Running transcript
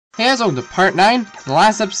Hey guys, welcome to part 9. In the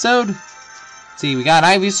last episode, see, we got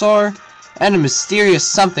an Ivysaur, and a mysterious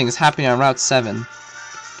something is happening on Route 7.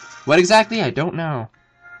 What exactly? I don't know.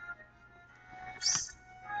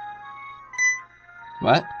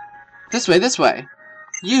 What? This way, this way!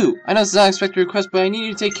 You! I know this is not an expected request, but I need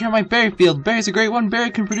you to take care of my berry field. Berry's a great one.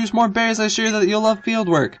 Berry can produce more berries. I assure you that you'll love field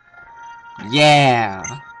work. Yeah!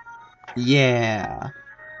 Yeah!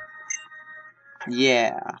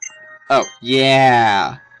 Yeah! Oh,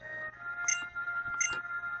 yeah!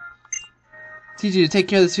 Teach you to take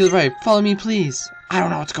care of this field right. Follow me, please. I don't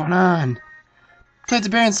know what's going on. Plant a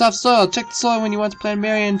berry in soft soil. Check the soil when you want to plant a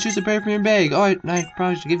berry and choose a berry from your bag. Oh, I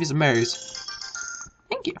probably should give you some berries.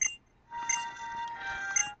 Thank you.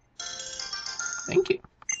 Thank you.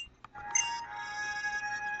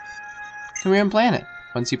 Come here and plant it.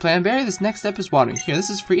 Once you plant a berry, this next step is watering. Here, this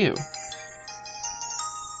is for you.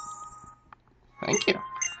 Thank you.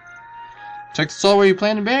 Check the soil where you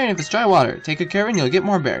plant a berry, and if it's dry, water. Take good care of it, and you'll get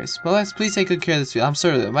more berries. But let's please take good care of this field. I'm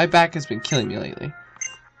sorry that my back has been killing me lately.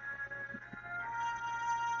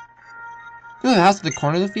 Go to the house at the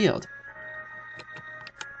corner of the field.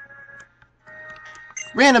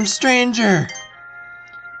 Random stranger!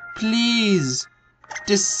 Please!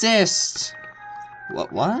 Desist!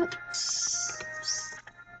 What?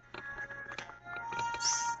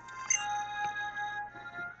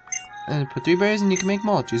 And put 3 berries and you can make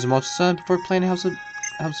mulch. Use a mulch sun before planting helps no.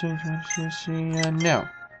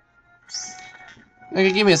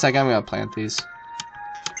 Okay, give me a sec, I'm gonna plant these.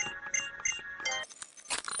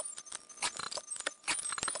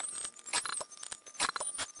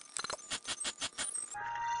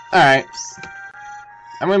 Alright.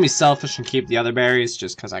 I'm gonna be selfish and keep the other berries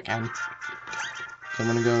just because I can. So I'm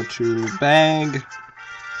gonna go to bag.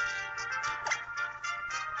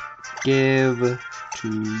 Give to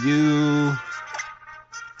you.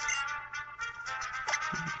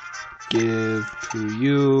 Give to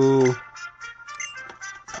you.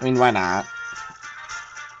 I mean, why not?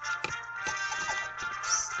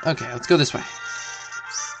 Okay, let's go this way.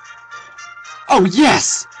 Oh,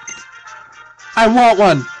 yes! I want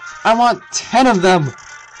one! I want 10 of them!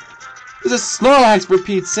 There's a Snorlax, for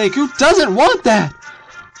Pete's sake! Who doesn't want that?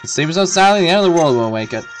 It seems so silently, the end of the world won't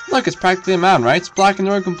wake it. Look, it's practically a mountain, right? It's blocking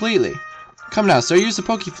the road completely. Come now, sir, use the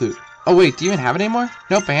Pokéflute. Oh wait, do you even have it anymore?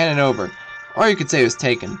 Nope, I handed it over. Or you could say it was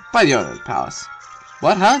taken by the owner of the palace.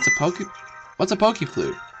 What, huh? What's a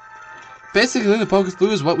Pokéflute? Basically, the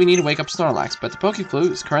Pokéflute is what we need to wake up Snorlax, but the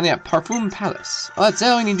Pokéflute is currently at Parfum Palace. Oh, that's it,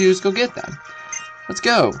 all we need to do is go get them. Let's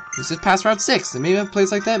go. This is past Route 6, and maybe at a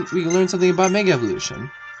place like that, we can learn something about Mega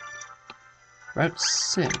Evolution. Route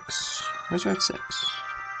 6. Where's Route 6?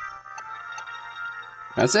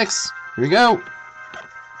 Route 6. Here we go.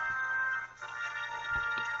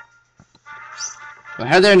 We'll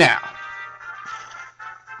head there now.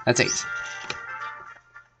 That's 8.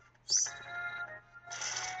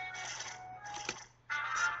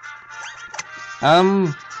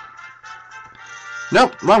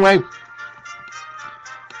 Nope, wrong way.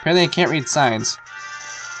 Apparently I can't read signs.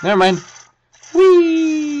 Never mind.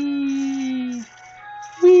 Whee!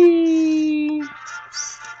 Whee!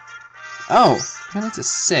 Oh, man, that's a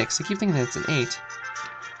 6. I keep thinking that it's an 8.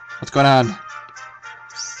 What's going on?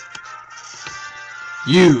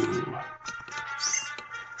 You!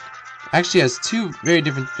 Actually has 2 very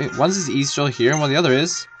different things. One's is Eastrel here, and while the other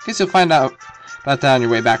is. I guess you'll find out about that on your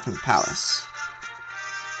way back from the palace.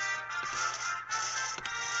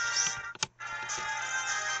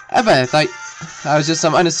 I thought I was just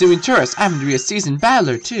some unassuming tourist. I happen to be a seasoned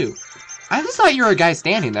battler, too. I just thought you were a guy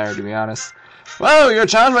standing there, to be honest. Whoa, you're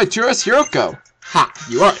challenged by tourist Hiroko. Ha,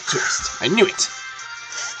 you are a tourist. I knew it.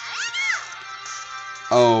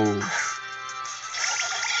 Oh.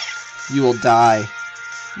 You will die.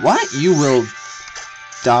 What? You will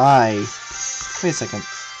die. Wait a second.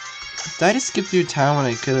 Did I just skip through town when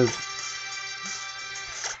I could have...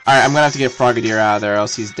 Alright, I'm gonna have to get Frogadier out of there, or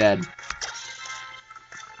else he's dead.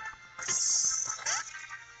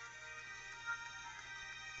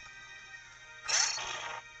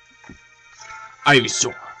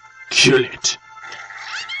 Ivysaur, kill it.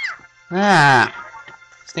 Ah.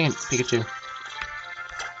 Stay in, Pikachu.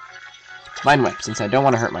 Mind Whip, since I don't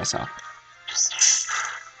want to hurt myself.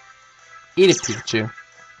 Eat it, Pikachu.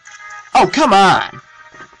 Oh, come on!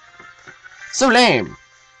 So lame!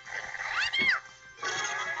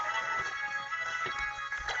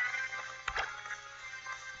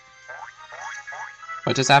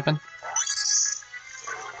 What just happened?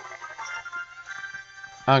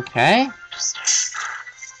 Okay.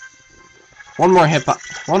 One more hip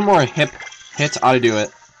hit ought to do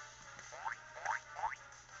it.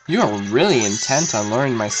 You are really intent on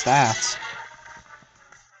learning my stats.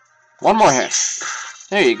 One more hit.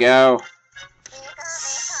 There you go.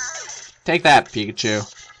 Take that, Pikachu.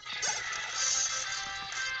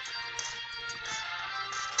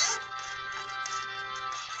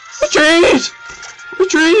 Retreat!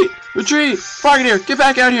 Retreat! Retreat! Frogadier, get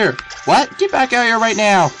back out here! What? Get back out here right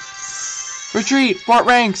now! Retreat! Fort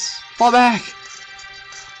ranks! Fall back!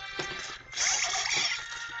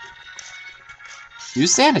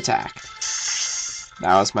 Use sand attack.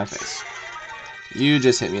 That was my face. You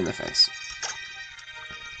just hit me in the face.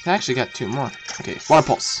 I actually got 2 more. Okay, water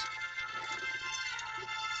pulse.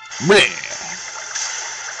 Bleh.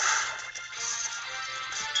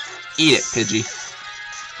 Eat it, Pidgey.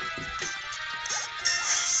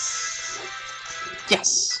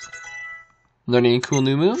 Yes! Learning any cool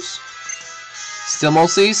new moves? Still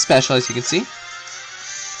mostly special, as you can see.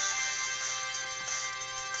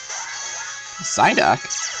 Psyduck?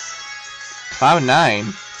 Cloud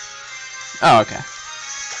 9? Oh, okay.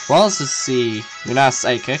 Well, let's just see. You're not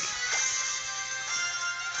psychic.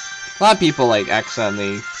 A lot of people, like,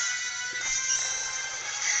 accidentally...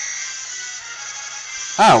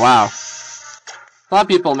 Oh, wow. A lot of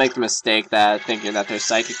people make the mistake that thinking that they're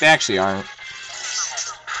psychic. They actually aren't.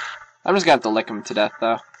 I'm just gonna have to lick them to death,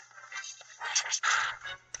 though.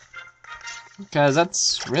 Because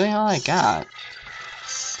that's really all I got.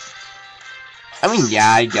 I mean, yeah,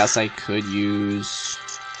 I guess I could use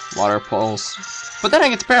Water Pulse. But then I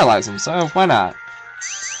get to paralyze him, so why not?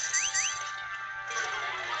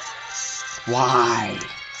 Why?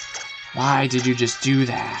 Why did you just do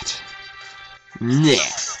that?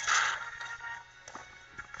 Nyeh.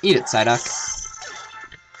 Eat it, Psyduck.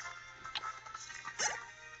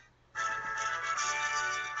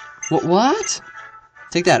 What?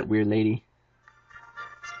 Take that, weird lady.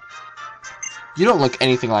 You don't look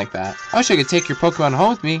anything like that. I wish I could take your Pokemon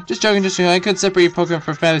home with me. Just joking, just joking. I couldn't separate your Pokemon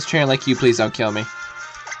from Fabulous Trainer like you. Please don't kill me.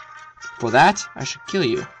 For that, I should kill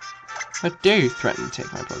you. How dare you threaten to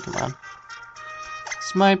take my Pokemon?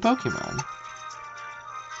 It's my Pokemon.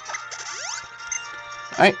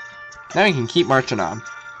 Alright, now we can keep marching on.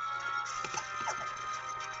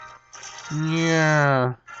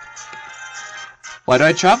 Yeah. Why do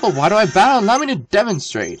I travel? Why do I battle? Allow me to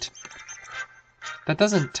demonstrate. That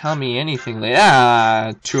doesn't tell me anything like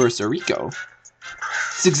Rico.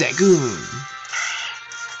 Zigzagoon.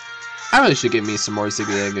 I really should get me some more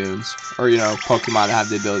Zigzagoons. Or, you know, Pokemon that have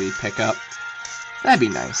the ability to pick up. That'd be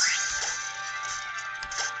nice.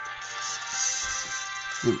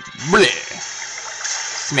 Bleh.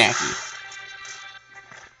 Smacky.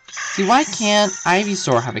 See, why can't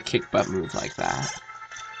Ivysaur have a kick butt move like that?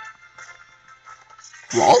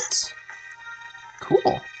 Walt?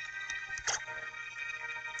 Cool.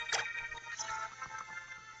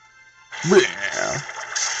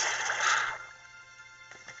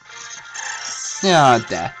 Yeah,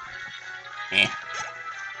 death. Eh.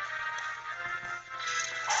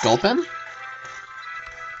 Gulpin?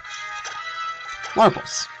 Water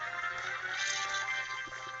Pulse.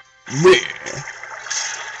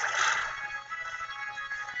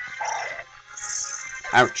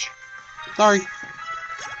 Ouch. Sorry.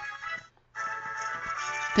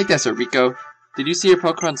 Take that, Sir Rico. Did you see your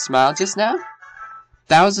Pokemon smile just now?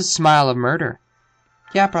 That was a smile of murder.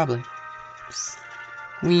 Yeah, probably.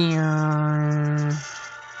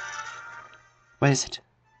 What is it?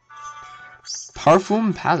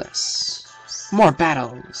 Parfum Palace. More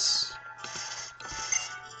battles.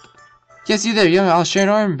 Yes, you there, young. I'll share an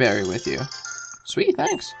orange berry with you. Sweet,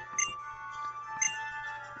 thanks.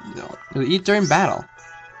 You'll eat during battle.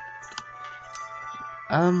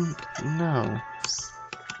 No.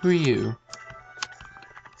 Who are you?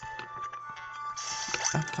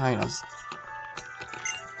 I'm fine.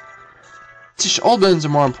 Old ones are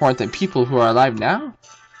more important than people who are alive now?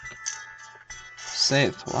 Say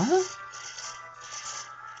it, what?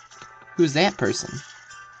 Who's that person?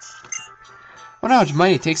 I wonder how much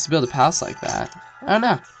money it takes to build a palace like that. I don't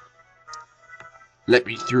know. Let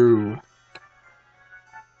me through.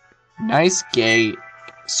 Nice gate.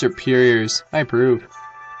 Superiors. I approve.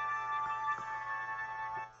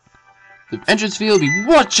 The entrance fee will be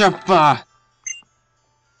whatchafa!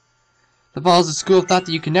 The followers of school of thought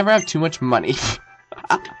that you can never have too much money.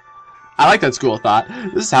 I like that school of thought.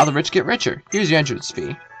 This is how the rich get richer. Here's your entrance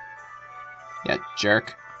fee. Yeah,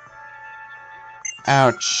 jerk.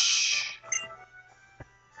 Ouch.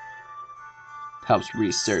 Helps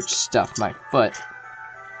research stuff my foot.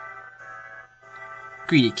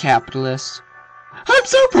 Greedy capitalist. I'm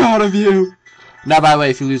so proud of you! Now, by the way,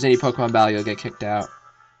 if you lose any Pokemon battle, you'll get kicked out.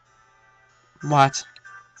 What?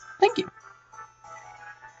 Thank you.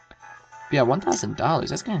 Yeah, $1,000.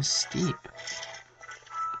 That's kind of steep.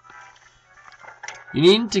 You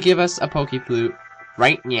need to give us a Pokéflute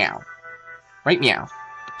right now. Right now.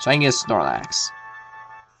 So I can get a Snorlax.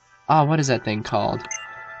 Oh, what is that thing called?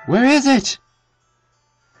 Where is it?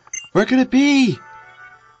 Where could it be?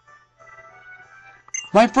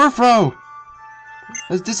 My Furfrou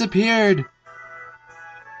has disappeared.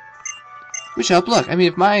 We should help look. I mean,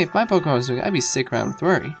 if my Pokemon was doing it, I'd be sick around with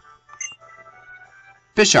worry.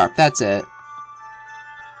 Bisharp, that's it.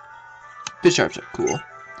 Bisharp's cool.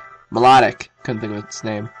 Melodic, couldn't think of its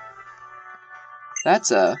name.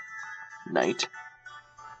 That's a knight.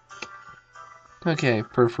 Okay,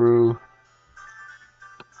 Furfrou.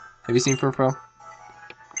 Have you seen Furfrou?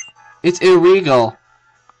 It's illegal.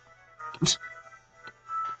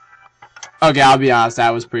 Okay, I'll be honest, that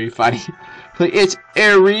was pretty funny. Like, it's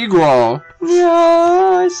illegal.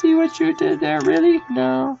 No, I see what you did there. Really?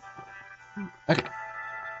 No. Okay.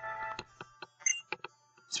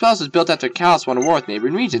 This palace was built after Kalos won a war with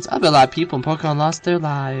neighboring regions. I bet a lot of people in Pokemon lost their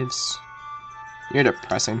lives. You're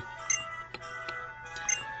depressing.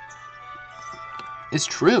 It's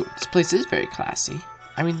true. This place is very classy.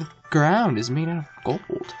 I mean, the ground is made out of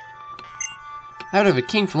gold. I would have a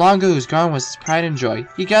king from long ago whose garden was his pride and joy.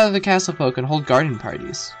 He gathered the castle folk and hold garden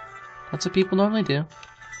parties. That's what people normally do.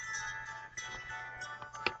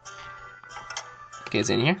 Okay, it's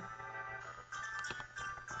in here.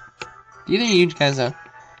 Do you think you guys know?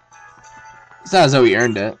 It's not as though we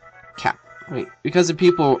earned it. Cap. Wait, because the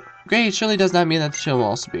people great surely does not mean that the show will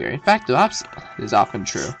also be great. In fact, the opposite is often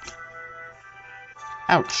true.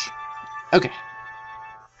 Ouch. Okay.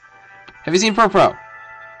 Have you seen Furfrou?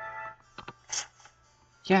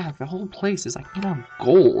 Yeah, the whole place is like made out of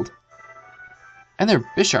gold. And there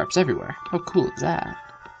are Bisharps everywhere. How cool is that?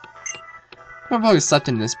 I've always slept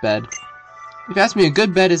in this bed. If you ask me, a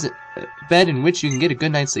good bed is a bed in which you can get a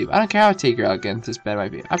good night's sleep. I don't care how take her out against this bed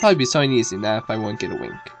might be. I'd probably be so uneasy in that if I wouldn't get a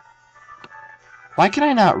wink. Why can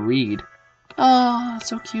I not read? Oh,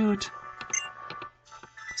 so cute.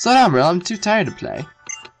 Slow down, Brill. I'm too tired to play.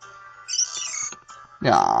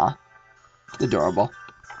 Aww. Adorable.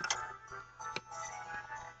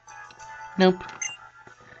 Nope.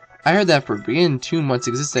 I heard that Forbidden Tomb once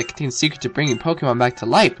existed that contains secrets to bringing Pokemon back to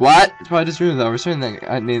life. What? It's probably just ruined though. We're starting that.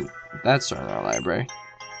 I mean, that's starting our library.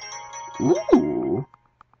 Ooh.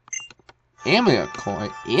 Amulet Coin.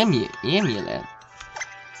 Amulet.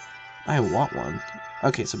 I want one.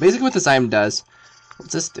 Okay, so basically what this item does.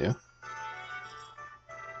 What's this do?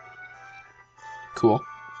 Cool.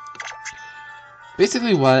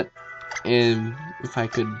 Basically what, if I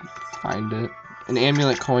could find it, an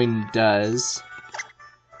Amulet Coin does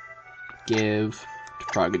give to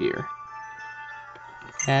Frogadier.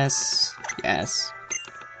 Yes, yes.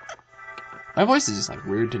 My voice is just like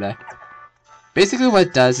weird today. Basically what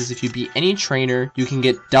it does is if you beat any trainer, you can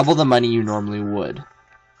get double the money you normally would.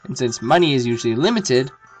 And since money is usually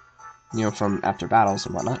limited, you know, from after battles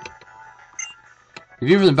and whatnot, the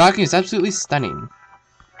view from the balcony is absolutely stunning.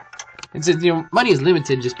 And since, you know, money is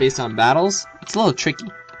limited just based on battles, it's a little tricky.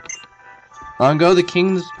 Long ago, the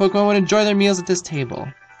king's Pokemon would enjoy their meals at this table.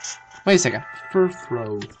 Wait a second.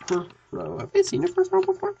 Furfrou. Furfrou. Have I seen a Furfrou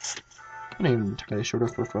before? I'm not even entirely sure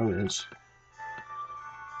what a Furfrou is.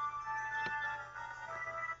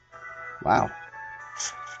 Wow.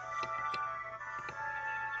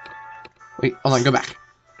 Wait, hold on, go back.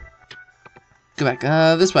 Go back,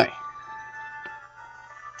 this way.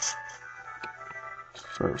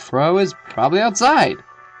 Furfrou is probably outside.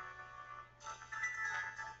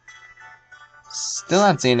 Still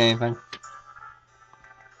not seeing anything.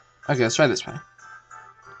 Okay, let's try this way.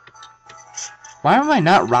 Why am I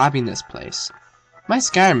not robbing this place? My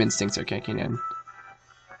Skyrim instincts are kicking in.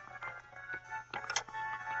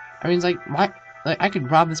 I mean, it's like, why? Like, I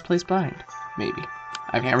could rob this place blind. Maybe.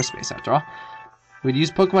 I have hammer space after all. We'd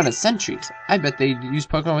use Pokemon as sentries. I bet they'd use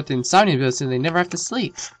Pokemon with the insomnia ability so they never have to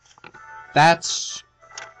sleep. That's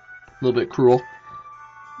a little bit cruel.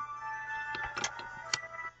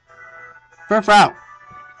 Furfrou!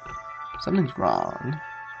 Something's wrong.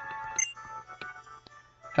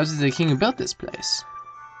 How's the king who built this place?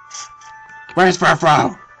 Where's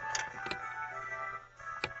Furfrou?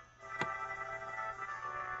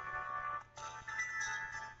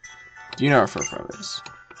 Do you know where Furfrou is?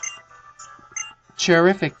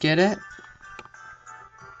 Terrific, get it?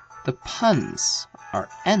 The puns are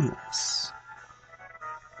endless.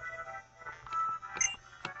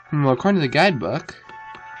 Well, according to the guidebook,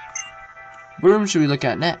 what room should we look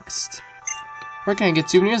at next? Where can I get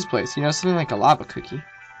souvenirs place? You know, something like a lava cookie.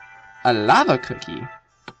 A lava cookie?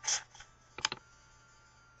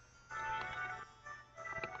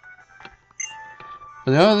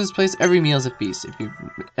 But know this place, every meal is a feast. If you've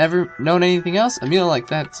ever known anything else, a meal like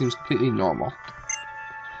that seems completely normal.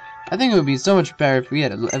 I think it would be so much better if we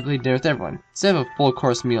had a lovely dinner with everyone, instead of a full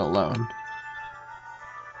course meal alone.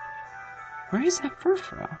 Where is that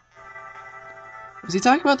Furfrou? Was he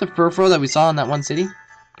talking about the Furfrou that we saw in that one city?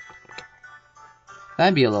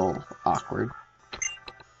 That'd be a little awkward.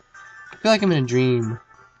 I feel like I'm in a dream.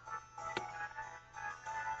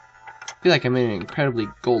 I feel like I'm in an incredibly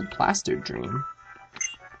gold-plastered dream.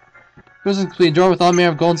 Person complete a drawer with all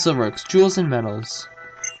manner of gold and silver, jewels and metals.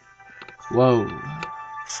 Whoa.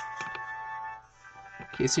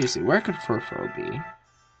 Okay, seriously, where could Furfrou be?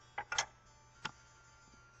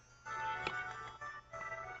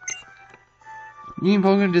 You mean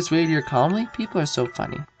Pokemon dissuade your calmly? People are so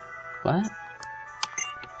funny. What?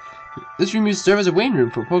 This room used to serve as a waiting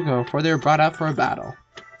room for Pokemon before they were brought out for a battle.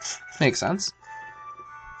 Makes sense.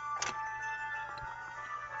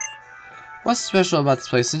 What's special about this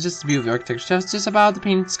place isn't just the view of the architecture, it's just about the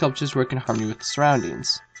painted sculptures work in harmony with the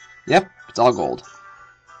surroundings. Yep, it's all gold.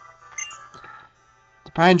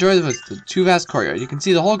 The pride and joy was the two vast courtyard. You can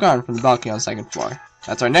see the whole garden from the balcony on the second floor.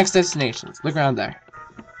 That's our next destination. Look around there.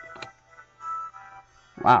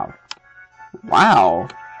 Wow. Wow.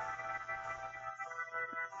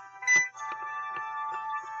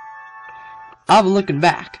 I'll be looking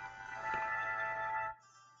back.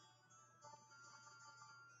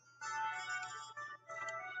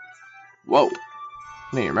 Whoa. I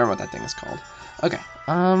don't even remember what that thing is called. Okay.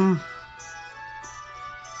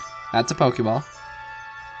 That's a Pokeball.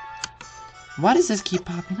 Why does this keep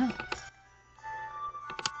popping up?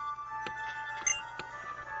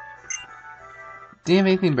 Do you have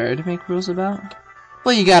anything better to make rules about?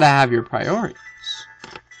 Well, you gotta have your priorities.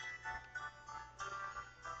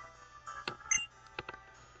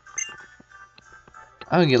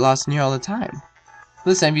 I would get lost in here all the time.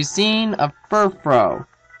 Listen, have you seen a Furfrou?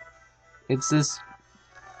 It's this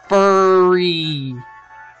furry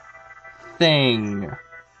thing.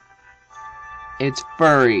 It's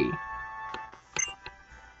furry.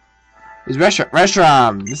 It's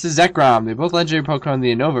Reshiram. This is Zekrom. They're both legendary Pokemon in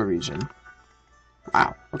the Unova region.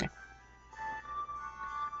 Wow. Okay.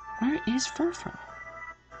 Where is Furfrou?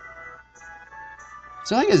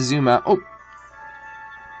 So like a zoom out. Oh.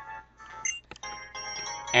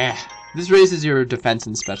 This raises your defense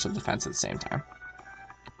and special defense at the same time.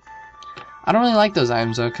 I don't really like those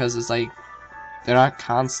items though, because it's like they're not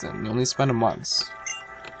constant. You only spend them once.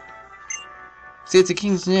 See, it's a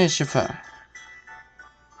King's Nishifur.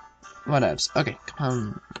 Whatevs. Okay, come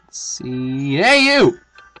on. Let's see. Hey, you!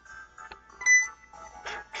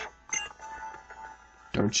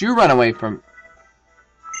 Don't you run away from...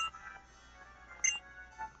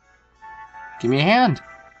 Give me a hand.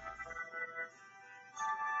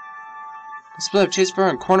 Split up, chase for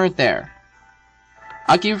and corner it there.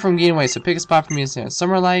 I'll keep it from getting away, so pick a spot for me to stand.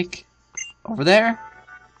 Somewhere like... Over there?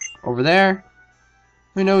 Over there?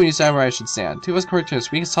 Let me know when you decide where I should stand. Two of us can work together so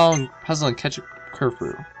we can solve and puzzle and catch a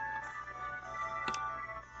Furfrou.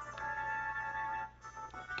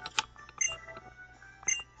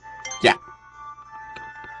 Yeah.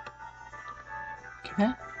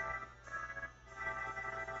 Okay.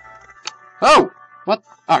 Oh! What?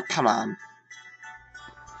 Oh, come on.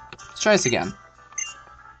 Let's try this again.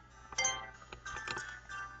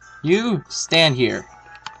 You stand here.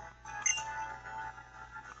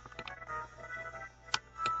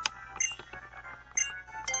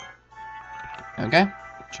 Okay,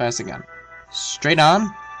 try this again. Straight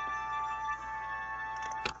on.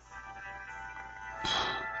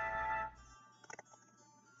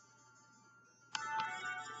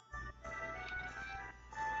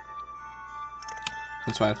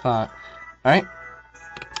 That's what I thought. Alright.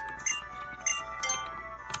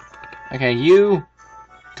 Okay, you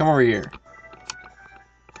come over here.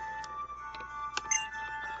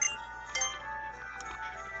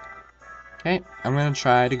 Okay, I'm gonna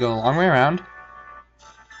try to go a long way around.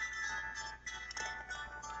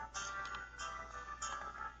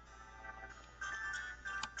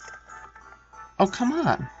 Oh, come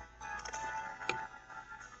on.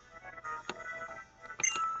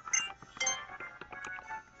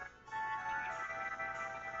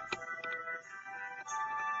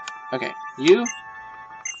 Okay, you?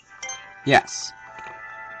 Yes.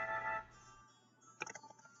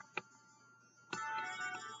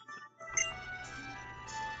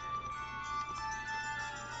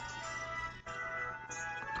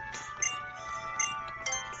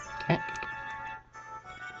 Okay.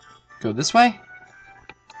 Go this way?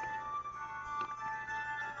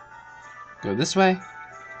 Go this way?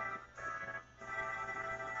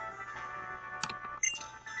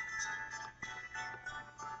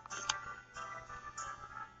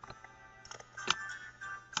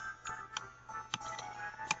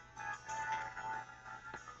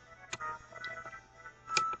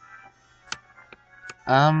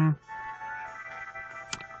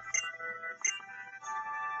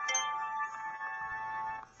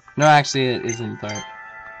 No, actually, it isn't dark.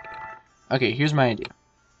 Okay, here's my idea.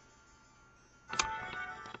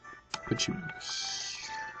 Put you...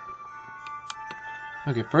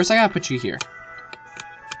 Okay, first I gotta put you here.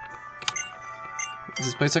 Is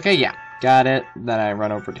this place okay? Yeah, got it. Then I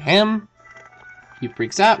run over to him. He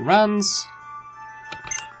freaks out, runs.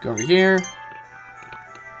 Go over here.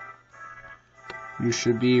 You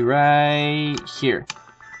should be right here.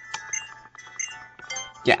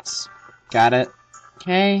 Yes, got it.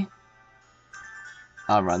 Okay.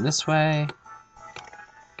 I'll run this way.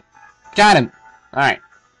 Got him! Alright.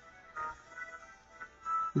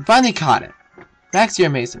 We finally caught it. Max, you're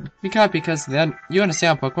amazing. We caught it because then you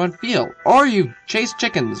understand how Pokemon feel. Or you chased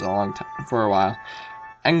chickens a long time for a while.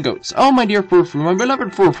 And goats. Oh, my dear Furfrou, my beloved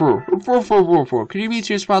Furfrou. Furfrou. Could you be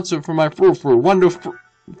responsible for my Furfrou?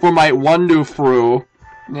 For my Wonderfrou.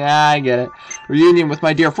 Yeah, I get it. Reunion with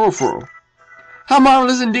my dear Furfrou. How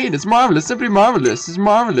marvelous indeed! It's marvelous, simply marvelous. It's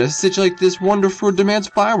marvelous. Such like this wonderful demands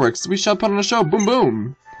fireworks. We shall put on a show. Boom,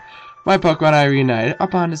 boom. My Pokemon and I are reunited. Our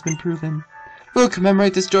bond has been proven. We'll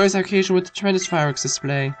commemorate this joyous occasion with a tremendous fireworks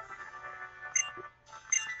display.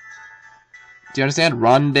 Do you understand?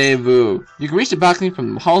 Rendezvous. You can reach the balcony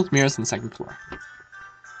from the hall with mirrors on the second floor.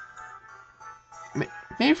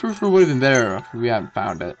 Maybe Furfrou would have been better if we hadn't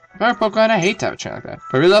found it. But our Pokemon, I hate to have a channel like that.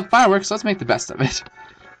 But we love fireworks, so let's make the best of it.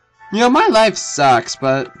 You know, my life sucks,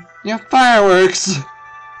 but, you know, fireworks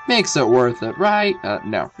makes it worth it, right?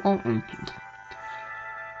 No.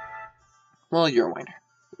 Well, you're a winner.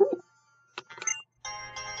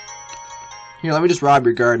 Here, let me just rob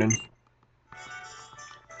your garden.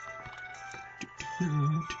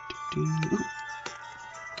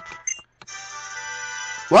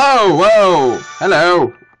 Whoa, whoa!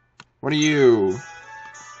 Hello! What are you?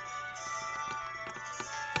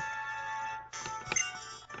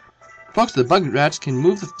 Folks, the bug rats can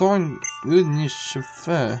move the thorn with the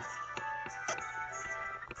chauffeur.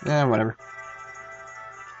 Yeah, whatever.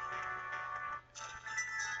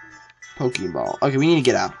 Pokeball. Okay, we need to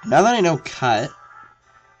get out. Now that I know cut,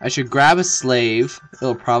 I should grab a slave.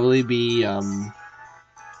 It'll probably be,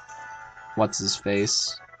 what's his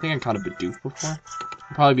face? I think I called it Bidoof before.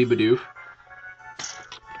 It'll probably be Bidoof.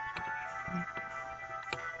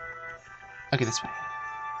 Okay, this way.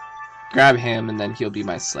 Grab him, and then he'll be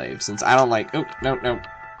my slave. Since I don't like... Oh, no.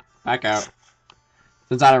 Back out.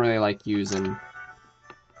 Since I don't really like using, you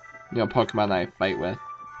know, Pokemon that I fight with.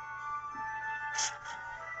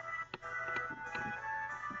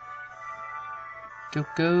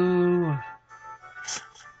 Go.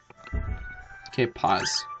 Okay,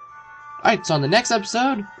 pause. Alright, so on the next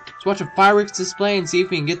episode, let's watch a fireworks display and see if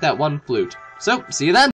we can get that one flute. So, see you then!